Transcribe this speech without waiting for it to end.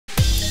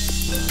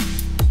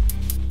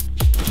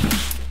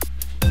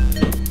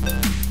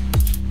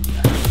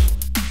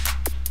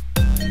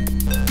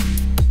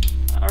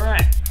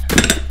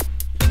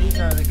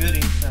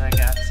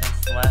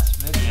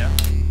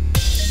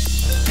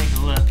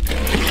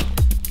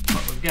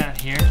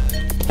here.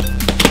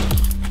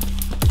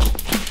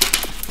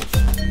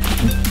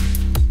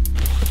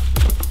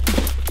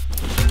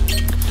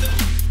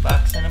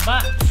 Box in a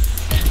box.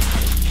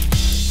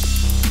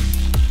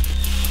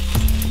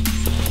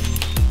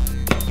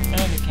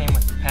 And it came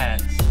with the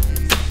pads.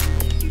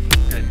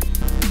 Good.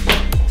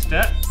 Next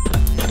up,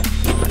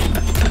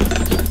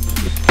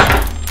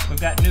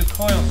 we've got new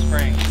coil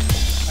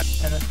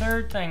springs. And the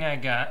third thing I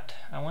got,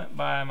 I went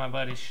by my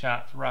buddy's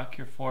shop, Rock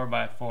Your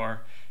 4x4.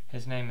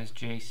 His name is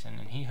Jason,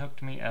 and he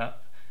hooked me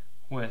up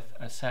with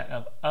a set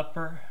of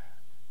upper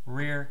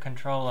rear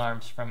control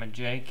arms from a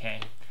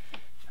JK.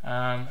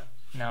 Now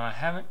I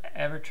haven't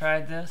ever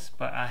tried this,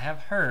 but I have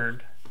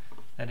heard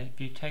that if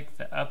you take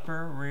the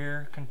upper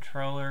rear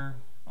control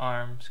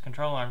arms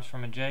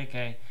from a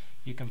JK,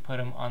 you can put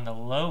them on the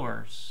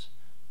lowers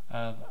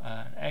of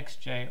an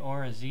XJ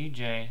or a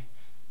ZJ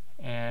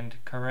and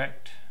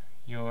correct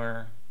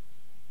your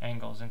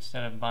angles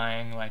instead of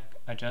buying like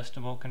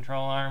adjustable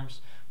control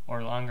arms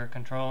or longer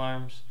control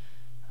arms.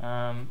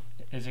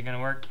 Is it going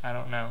to work? I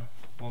don't know.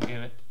 We'll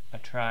give it a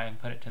try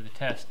and put it to the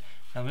test.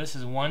 Now this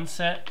is one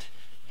set.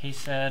 He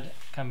said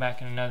come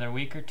back in another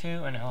week or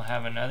two and he'll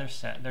have another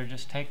set. They're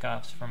just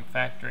takeoffs from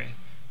factory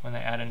when they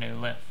add a new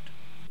lift.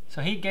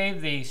 So he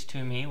gave these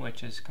to me,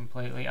 which is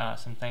completely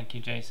awesome. Thank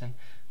you, Jason.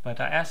 But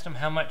I asked him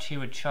how much he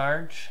would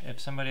charge if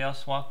somebody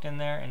else walked in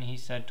there, and he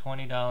said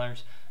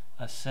 $20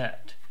 a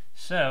set.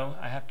 So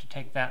I have to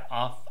take that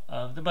off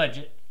of the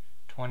budget.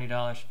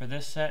 $20 for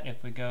this set.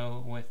 If we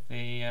go with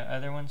the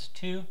other ones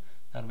too,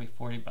 that'll be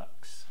 40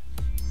 bucks.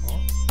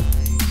 Cool.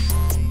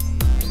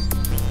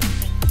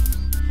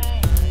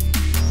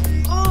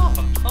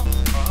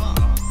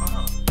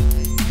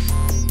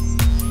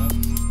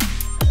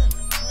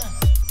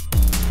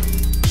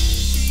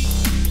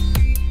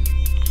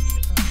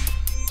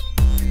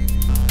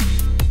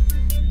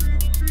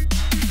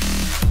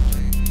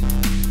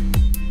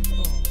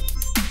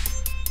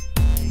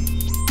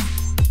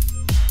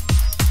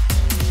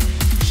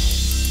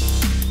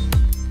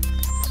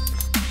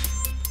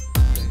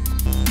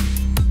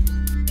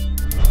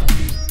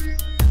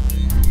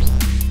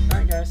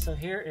 So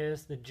here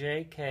is the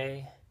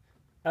JK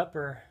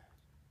upper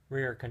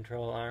rear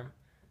control arm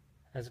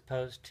as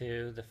opposed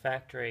to the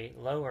factory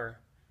lower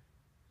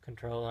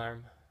control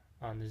arm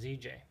on the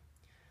ZJ.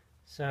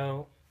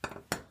 So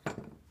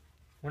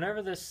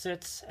whenever this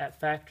sits at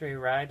factory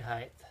ride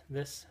height,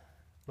 this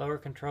lower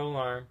control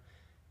arm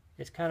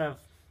is kind of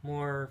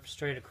more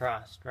straight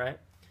across, right?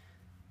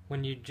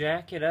 When you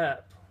jack it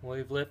up,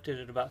 we've lifted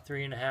it about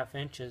 3.5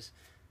 inches,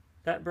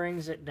 that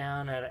brings it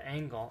down at an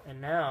angle, and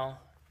now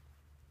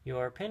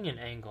your pinion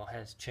angle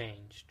has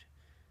changed.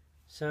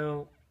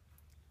 So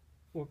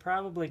we're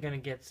probably going to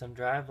get some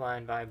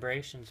driveline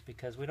vibrations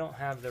because we don't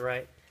have the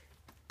right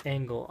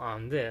angle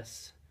on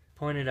this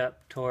pointed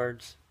up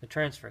towards the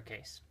transfer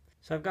case.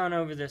 So I've gone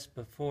over this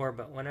before,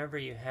 but whenever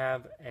you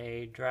have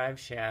a drive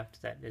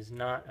shaft that is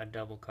not a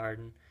double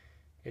cardan,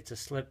 it's a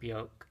slip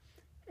yoke,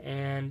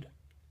 and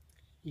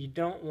you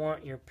don't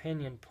want your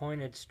pinion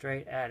pointed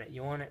straight at it.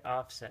 You want it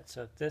offset.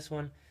 So if this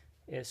one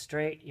is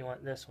straight, you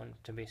want this one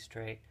to be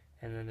straight,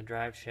 and then the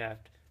drive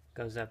shaft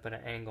goes up at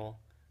an angle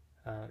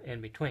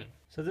in between.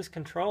 So this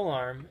control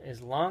arm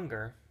is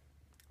longer,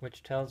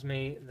 which tells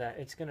me that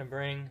it's going to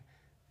bring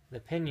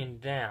the pinion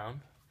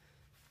down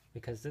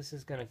because this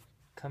is going to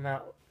come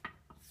out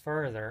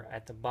further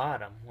at the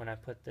bottom when I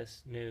put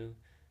this new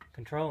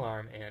control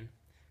arm in,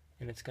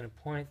 and it's going to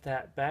point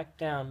that back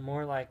down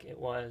more like it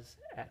was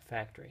at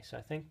factory. So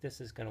I think this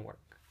is going to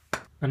work.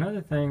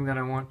 Another thing that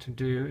I want to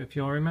do, if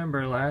you'll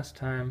remember last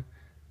time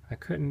I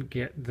couldn't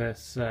get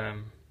this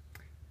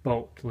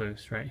bolt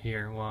loose right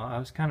here. Well, I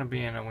was kind of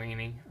being a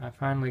weenie. I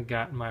finally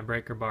got my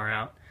breaker bar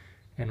out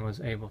and was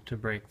able to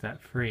break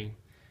that free.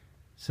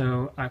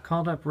 So I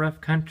called up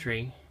Rough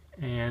Country,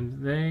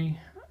 and they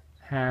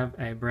have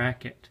a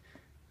bracket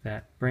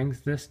that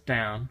brings this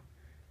down,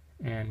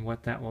 and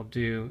what that will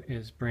do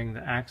is bring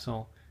the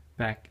axle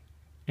back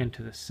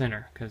into the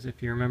center, because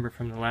if you remember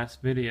from the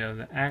last video,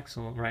 the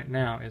axle right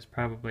now is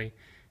probably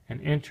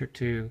an inch or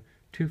two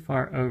too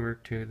far over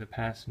to the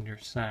passenger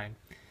side,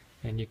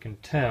 and you can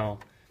tell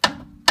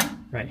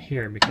right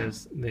here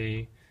because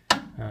the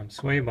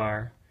sway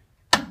bar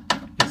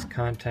is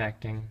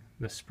contacting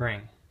the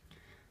spring.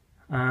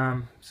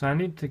 So I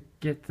need to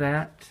get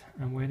that.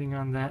 I'm waiting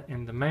on that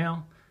in the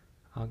mail.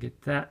 I'll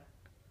get that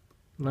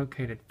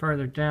located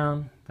further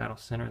down. That'll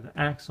center the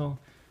axle.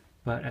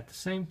 But at the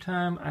same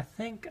time, I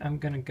think I'm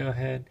going to go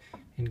ahead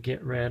and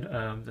get rid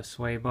of the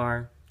sway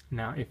bar.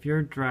 Now, if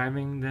you're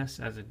driving this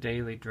as a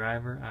daily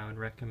driver, I would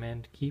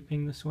recommend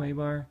keeping the sway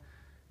bar.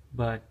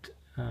 But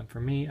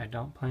for me, I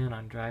don't plan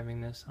on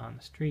driving this on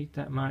the street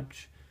that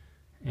much,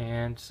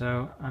 and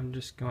so I'm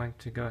just going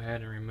to go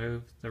ahead and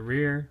remove the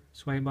rear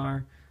sway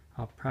bar.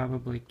 I'll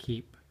probably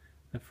keep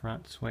the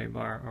front sway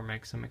bar or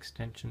make some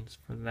extensions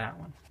for that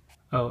one.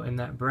 Oh, and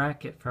that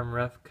bracket from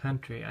Rough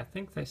Country, I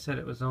think they said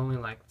it was only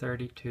like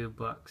 32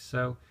 bucks,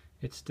 so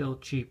it's still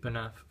cheap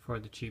enough for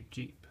the cheap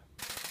Jeep.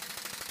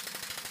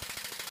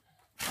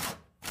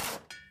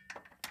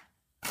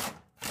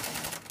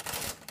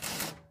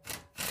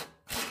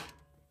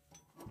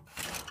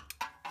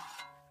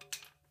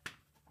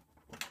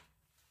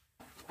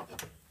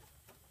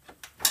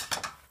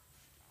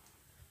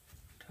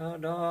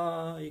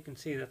 Ta-da! You can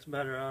see that's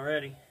better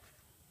already.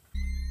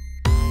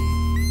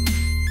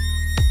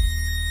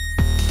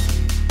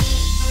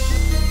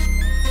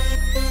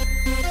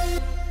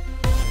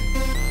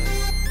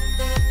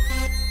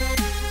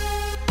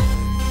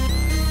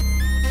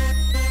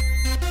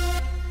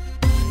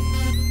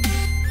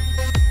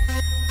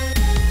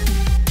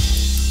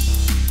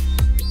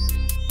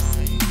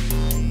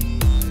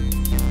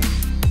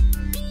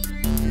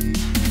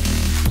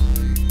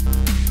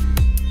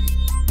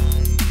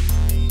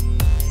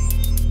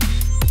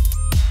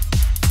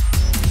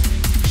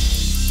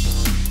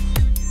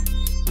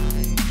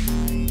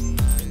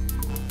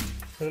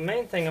 So the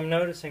main thing I'm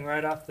noticing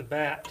right off the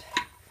bat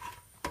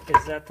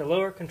is that the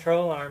lower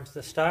control arms,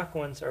 the stock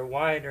ones, are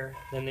wider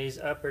than these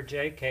upper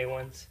JK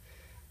ones.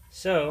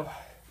 So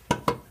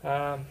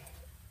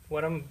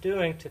what I'm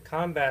doing to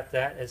combat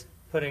that is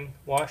putting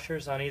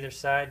washers on either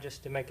side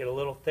just to make it a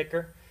little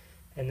thicker,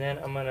 and then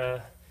I'm going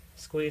to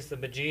squeeze the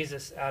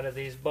bejesus out of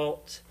these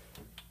bolts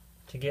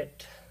to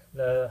get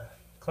the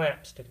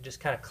clamps to just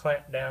kind of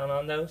clamp down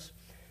on those.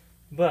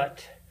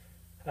 But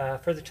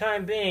for the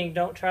time being,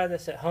 don't try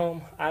this at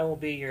home. I will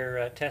be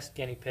your test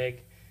guinea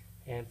pig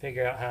and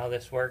figure out how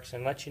this works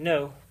and let you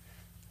know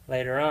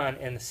later on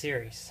in the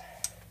series.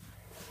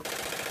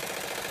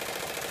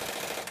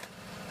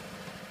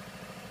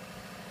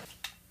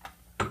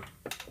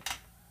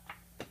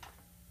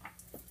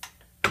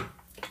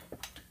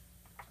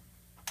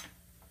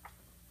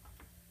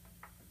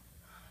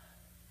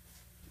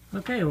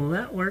 Okay, well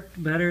that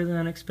worked better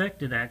than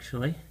expected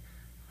actually.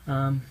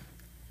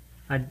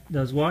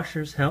 Those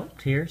washers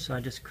helped here, so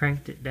I just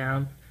cranked it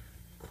down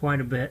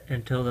quite a bit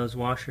until those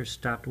washers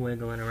stopped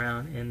wiggling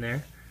around in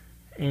there.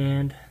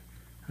 And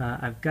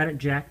I've got it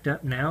jacked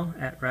up now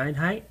at ride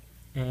height,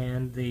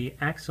 and the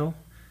axle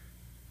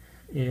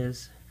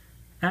is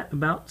at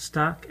about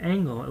stock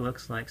angle, it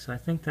looks like, so I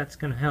think that's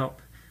going to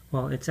help.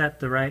 Well, it's at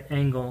the right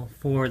angle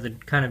for the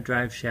kind of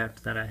drive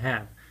shaft that I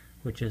have,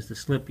 which is the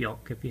slip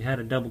yoke. If you had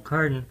a double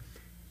cardan,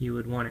 you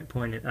would want it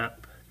pointed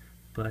up,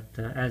 but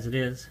as it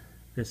is,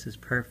 this is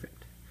perfect.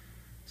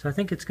 So I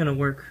think it's going to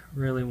work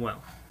really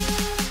well.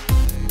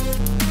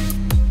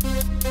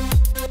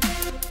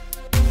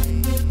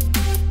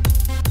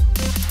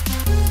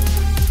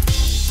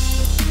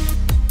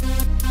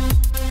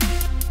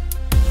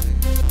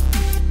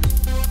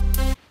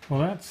 Well,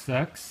 that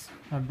sucks.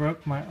 I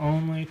broke my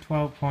only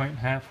 12-point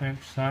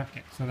half-inch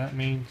socket, so that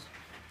means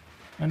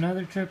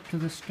another trip to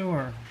the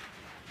store.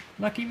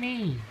 Lucky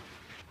me!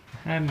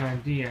 I had an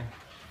idea.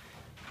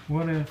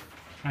 What if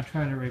I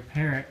try to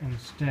repair it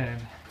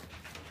instead?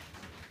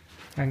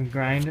 I can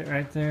grind it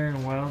right there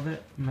and weld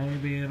it.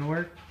 Maybe it'll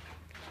work.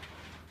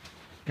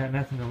 Got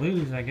nothing to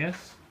lose, I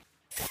guess.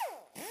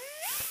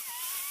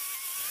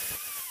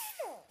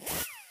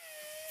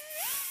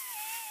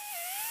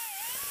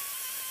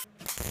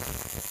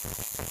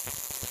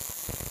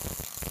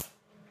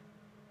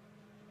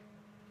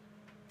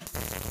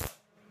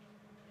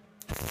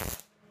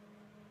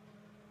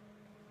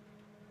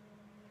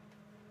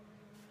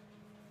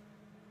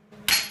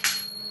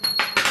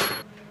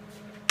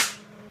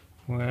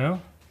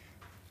 Well,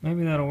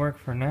 maybe that'll work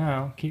for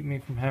now. Keep me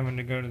from having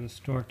to go to the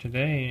store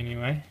today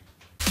anyway.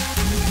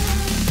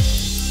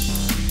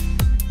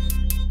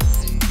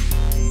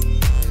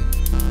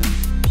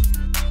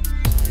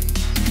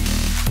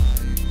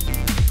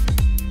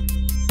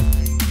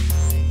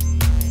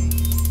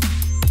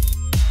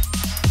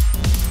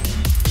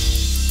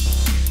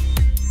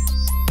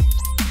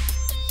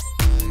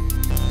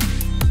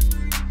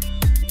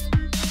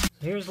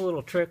 Here's a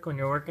little trick when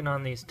you're working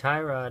on these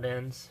tie rod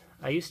ends.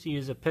 I used to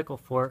use a pickle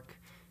fork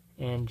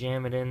and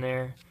jam it in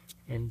there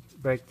and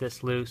break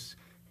this loose,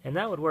 and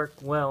that would work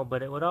well,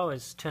 but it would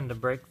always tend to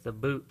break the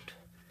boot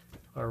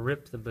or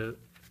rip the boot.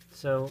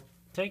 So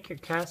take your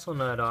castle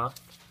nut off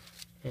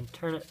and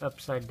turn it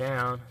upside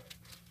down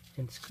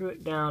and screw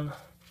it down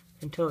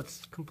until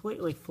it's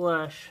completely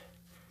flush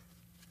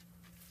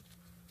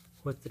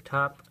with the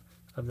top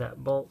of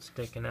that bolt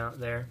sticking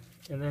out there,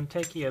 and then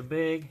take you a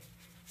big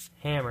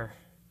hammer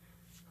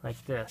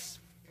like this.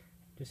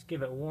 Just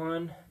give it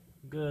one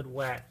good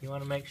whack. You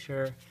want to make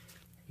sure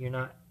you're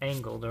not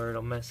angled or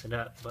it'll mess it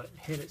up, but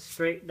hit it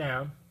straight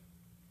down.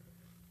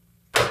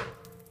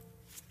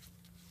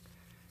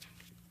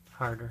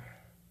 Harder.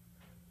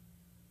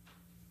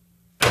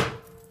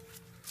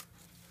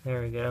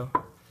 There we go.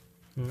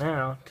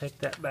 Now take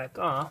that back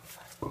off,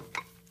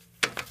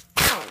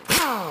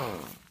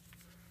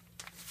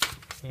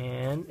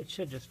 and it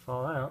should just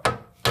fall out.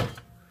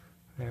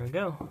 There we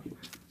go.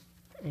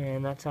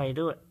 And that's how you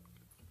do it.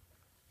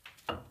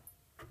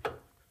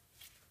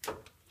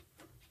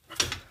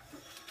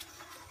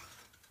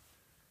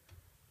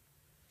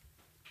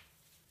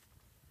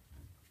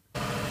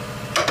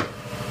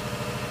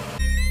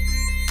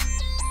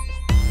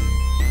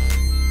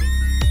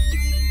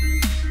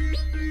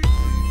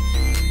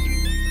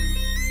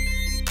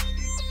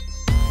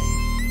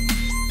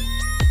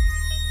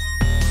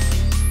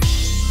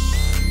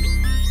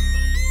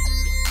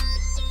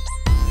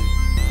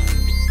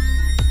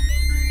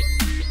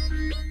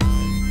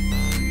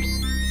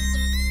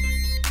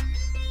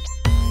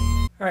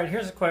 Alright,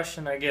 here's a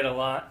question I get a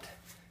lot.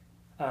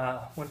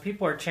 When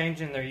people are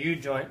changing their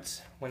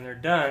U-joints, when they're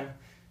done,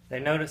 they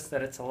notice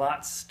that it's a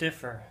lot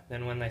stiffer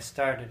than when they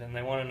started, and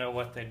they want to know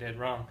what they did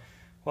wrong.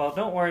 Well,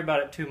 don't worry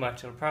about it too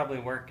much. It'll probably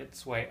work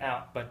its way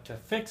out. But to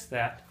fix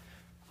that,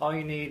 all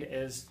you need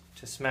is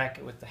to smack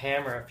it with the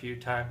hammer a few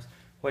times.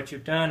 What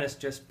you've done is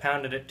just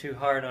pounded it too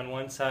hard on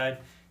one side,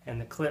 and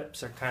the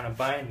clips are kind of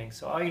binding.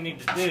 So all you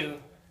need to do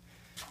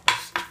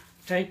is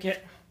take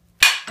it,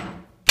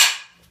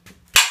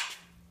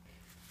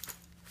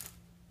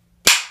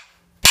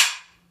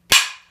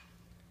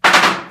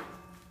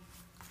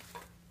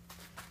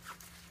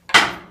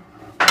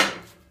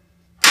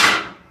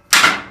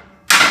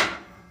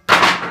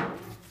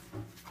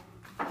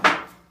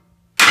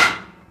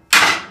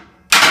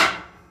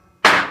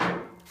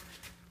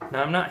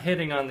 now I'm not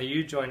hitting on the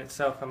U-joint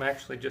itself, I'm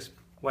actually just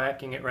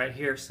whacking it right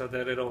here so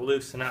that it'll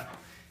loosen up.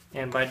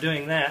 And by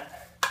doing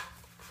that,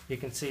 you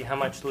can see how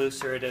much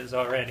looser it is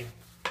already.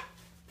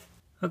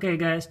 Okay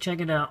guys,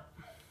 check it out.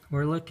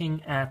 We're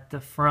looking at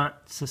the front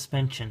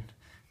suspension.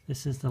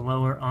 This is the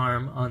lower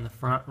arm on the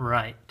front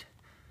right.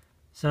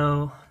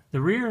 So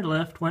the rear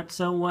lift went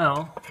so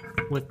well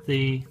with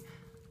the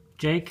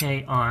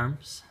JK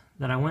arms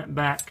that I went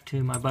back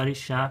to my buddy's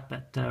shop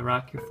at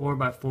Rock Your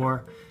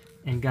 4x4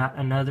 and got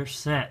another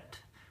set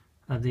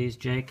of these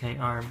JK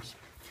arms.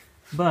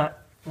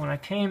 But when I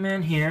came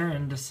in here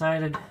and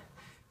decided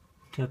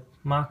to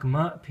mock them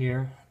up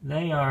here,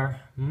 they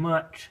are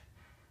much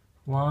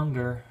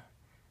longer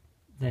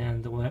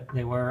than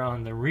they were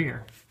on the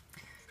rear.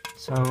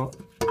 So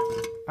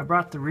I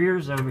brought the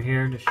rears over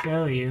here to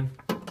show you.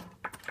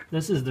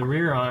 This is the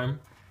rear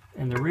arm,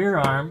 and the rear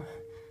arm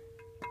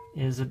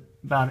is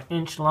about an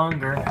inch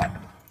longer.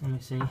 Let me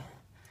see.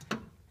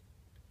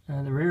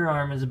 The rear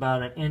arm is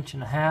about 1.5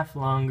 inches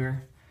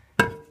longer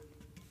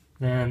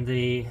than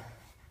the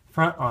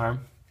front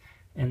arm,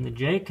 and the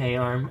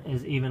JK arm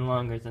is even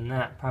longer than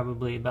that,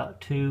 probably about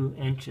 2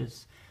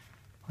 inches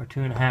or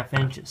 2.5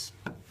 inches.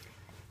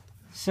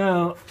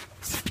 So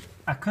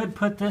I could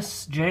put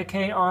this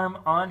JK arm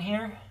on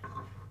here.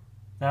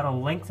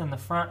 That'll lengthen the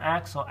front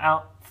axle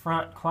out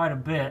front quite a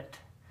bit,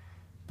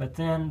 but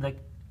then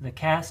the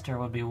caster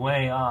would be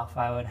way off.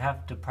 I would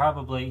have to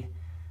probably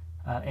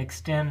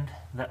extend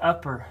the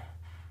upper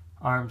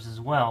arms as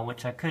well,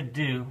 which I could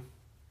do,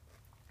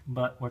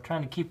 but we're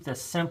trying to keep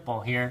this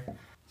simple here.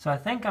 So I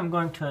think I'm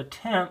going to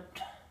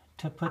attempt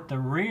to put the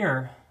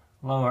rear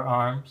lower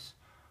arms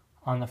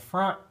on the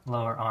front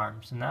lower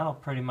arms, and that'll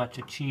pretty much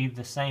achieve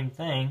the same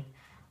thing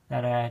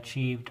that I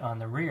achieved on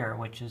the rear,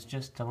 which is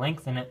just to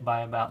lengthen it by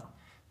about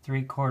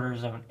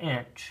 3/4 of an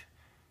inch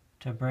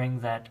to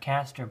bring that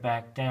caster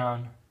back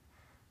down,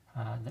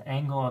 the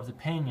angle of the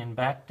pinion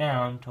back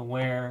down to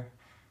where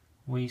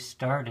we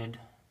started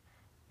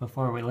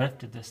before we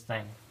lifted this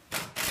thing.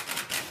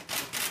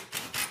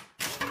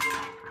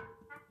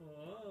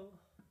 Whoa.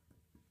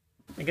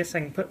 I guess I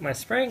can put my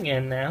spring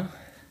in now.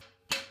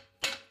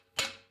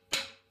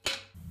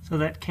 So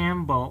that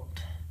cam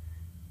bolt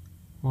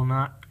will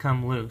not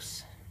come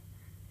loose.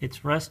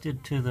 It's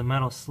rusted to the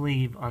metal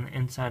sleeve on the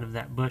inside of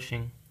that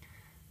bushing.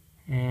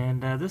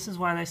 And this is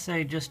why they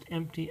say just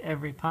empty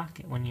every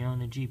pocket when you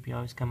own a Jeep. You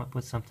always come up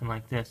with something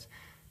like this.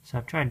 So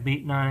I've tried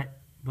beating on it,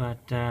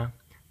 but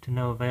to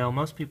no avail.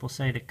 Most people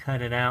say to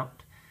cut it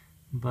out,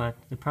 but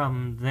the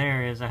problem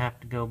there is I have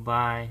to go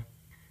buy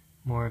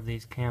more of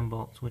these cam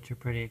bolts, which are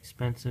pretty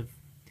expensive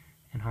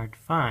and hard to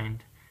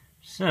find.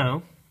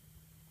 So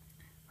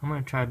I'm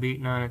going to try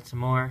beating on it some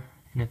more,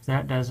 and if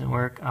that doesn't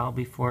work, I'll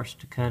be forced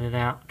to cut it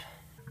out.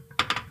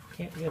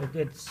 Can't get a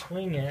good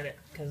swing at it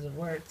because of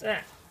where it's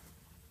at.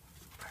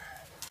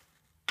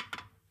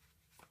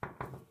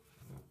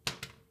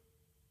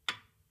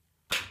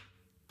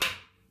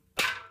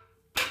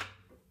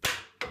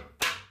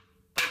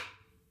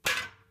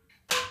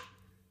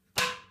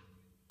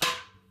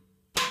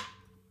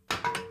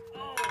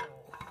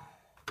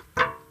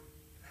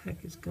 What the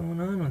heck is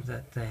going on with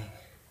that thing?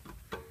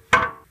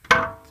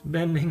 It's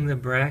bending the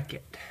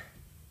bracket.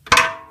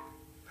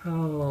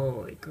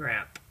 Holy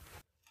crap.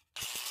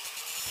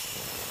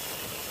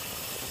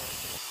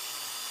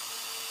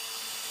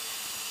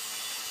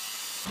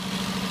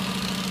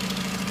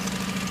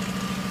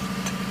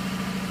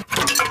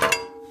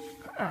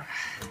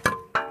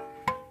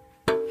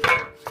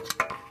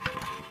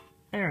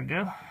 There we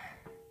go.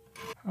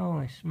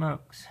 Holy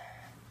smokes.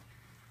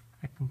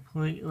 I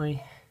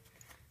completely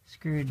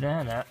screwed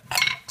that up.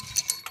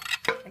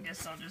 I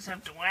guess I'll just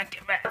have to whack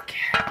it back.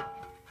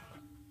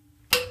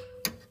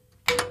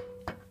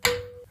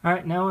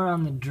 Alright, now we're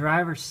on the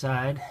driver's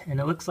side, and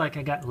it looks like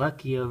I got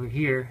lucky over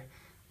here.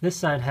 This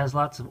side has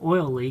lots of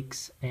oil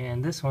leaks,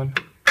 and this one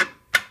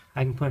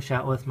I can push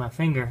out with my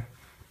finger.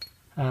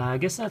 I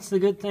guess that's the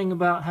good thing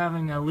about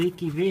having a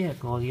leaky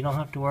vehicle. You don't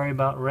have to worry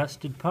about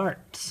rusted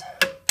parts.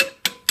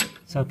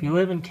 So if you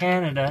live in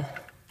Canada,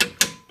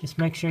 just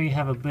make sure you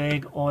have a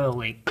big oil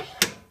leak.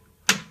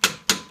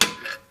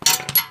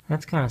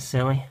 That's kind of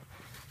silly.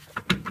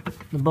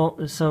 The bolt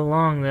is so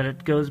long that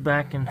it goes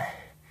back and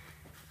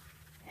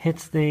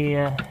hits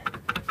the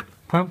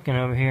pumpkin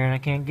over here and I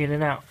can't get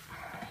it out.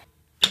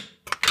 I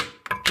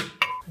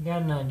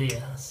got an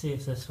idea. Let's see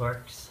if this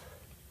works.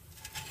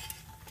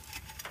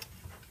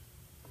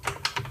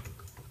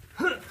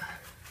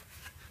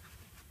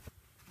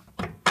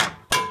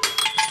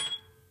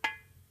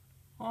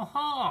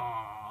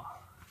 Aha!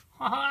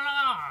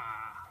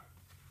 Ha-ha!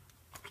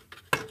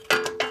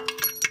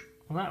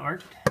 Well, that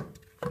worked.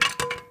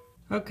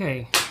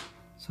 Okay,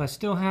 so I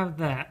still have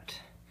that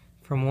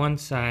from one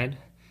side,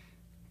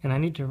 and I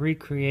need to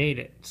recreate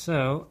it.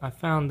 So I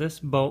found this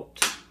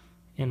bolt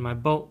in my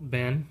bolt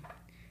bin,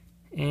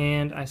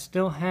 and I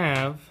still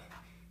have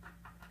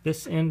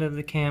this end of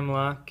the cam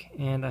lock,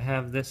 and I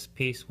have this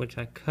piece which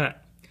I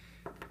cut.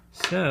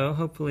 So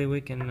hopefully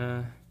we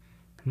can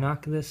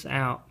knock this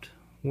out,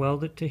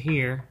 weld it to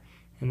here,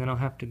 and then I'll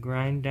have to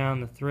grind down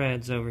the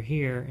threads over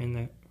here in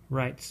the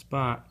right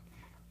spot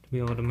to be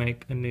able to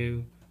make a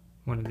new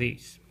one of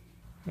these.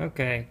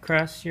 Okay,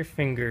 cross your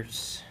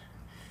fingers.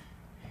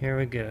 Here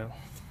we go.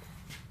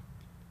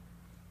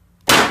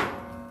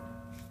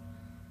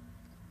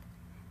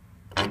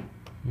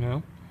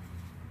 No?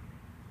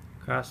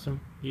 Cross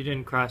them? You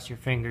didn't cross your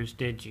fingers,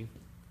 did you?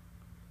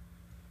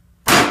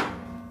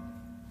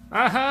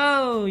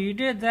 Oh, you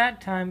did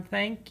that time.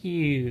 Thank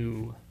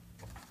you.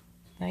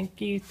 Thank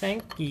you,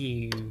 thank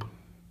you.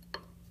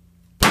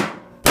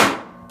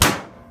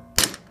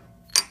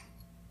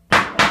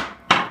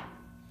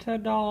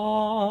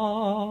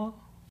 Ta-da!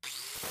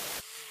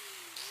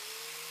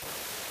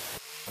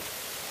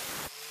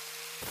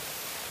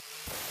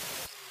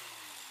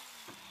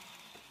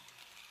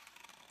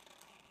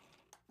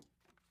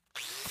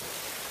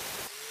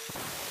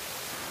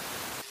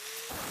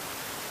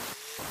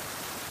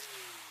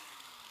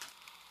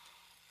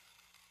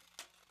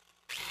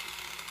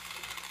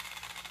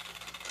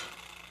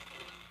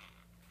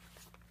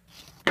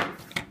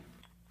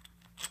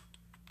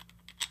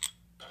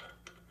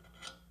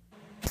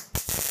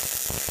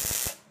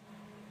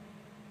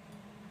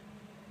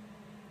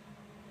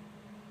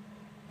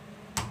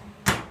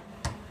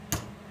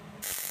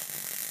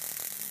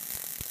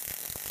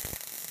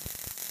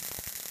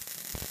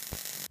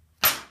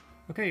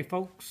 Okay,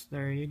 folks,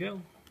 there you go.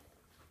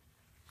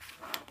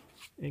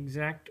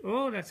 Exact,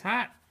 oh, that's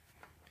hot.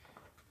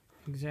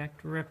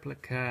 Exact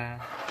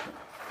replica.